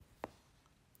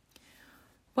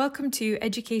Welcome to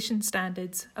Education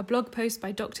Standards, a blog post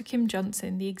by Dr. Kim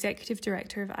Johnson, the Executive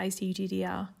Director of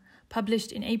ICUDDR,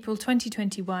 published in April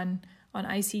 2021 on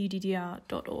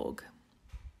icuddr.org.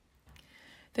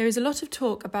 There is a lot of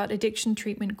talk about addiction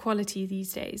treatment quality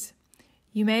these days.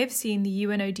 You may have seen the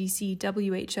UNODC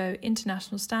WHO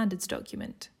International Standards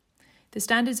document. The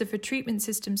standards are for treatment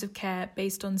systems of care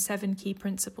based on 7 key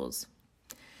principles.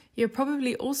 You're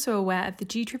probably also aware of the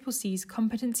GCCC's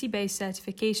competency-based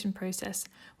certification process,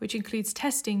 which includes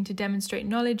testing to demonstrate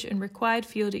knowledge and required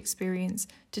field experience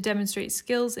to demonstrate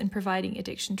skills in providing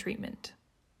addiction treatment.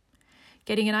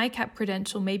 Getting an ICAP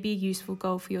credential may be a useful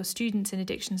goal for your students in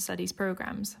addiction studies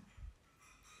programs.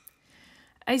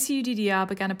 ICUDDR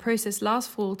began a process last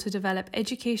fall to develop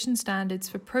education standards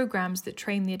for programs that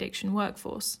train the addiction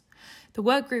workforce. The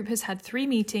work group has had 3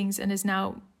 meetings and is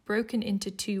now broken into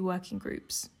 2 working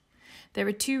groups. There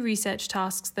are 2 research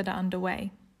tasks that are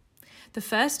underway. The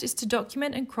first is to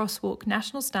document and crosswalk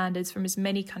national standards from as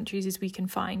many countries as we can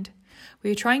find.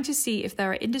 We are trying to see if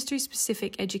there are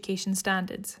industry-specific education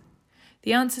standards.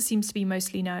 The answer seems to be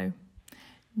mostly no.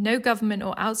 No government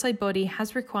or outside body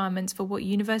has requirements for what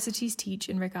universities teach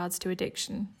in regards to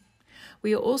addiction.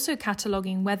 We are also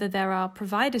cataloguing whether there are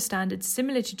provider standards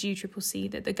similar to GCCC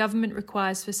that the government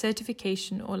requires for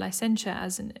certification or licensure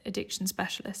as an addiction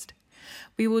specialist.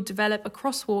 We will develop a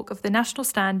crosswalk of the national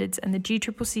standards and the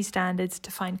GCCC standards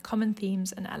to find common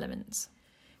themes and elements.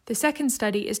 The second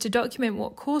study is to document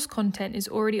what course content is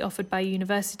already offered by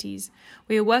universities.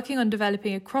 We are working on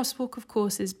developing a crosswalk of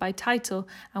courses by title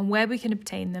and where we can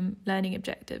obtain them, learning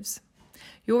objectives.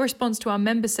 Your response to our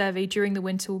member survey during the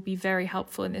winter will be very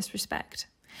helpful in this respect.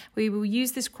 We will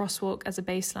use this crosswalk as a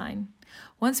baseline.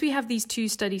 Once we have these 2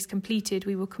 studies completed,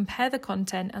 we will compare the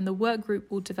content and the work group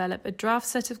will develop a draft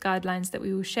set of guidelines that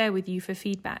we will share with you for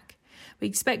feedback. We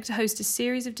expect to host a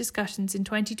series of discussions in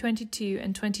 2022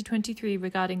 and 2023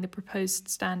 regarding the proposed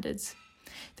standards.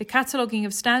 The cataloguing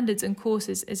of standards and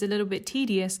courses is a little bit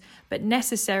tedious, but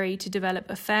necessary to develop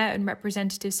a fair and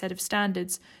representative set of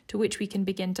standards to which we can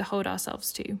begin to hold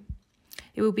ourselves to.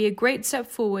 It will be a great step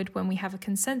forward when we have a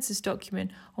consensus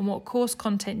document on what course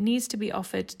content needs to be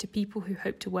offered to people who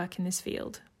hope to work in this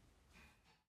field.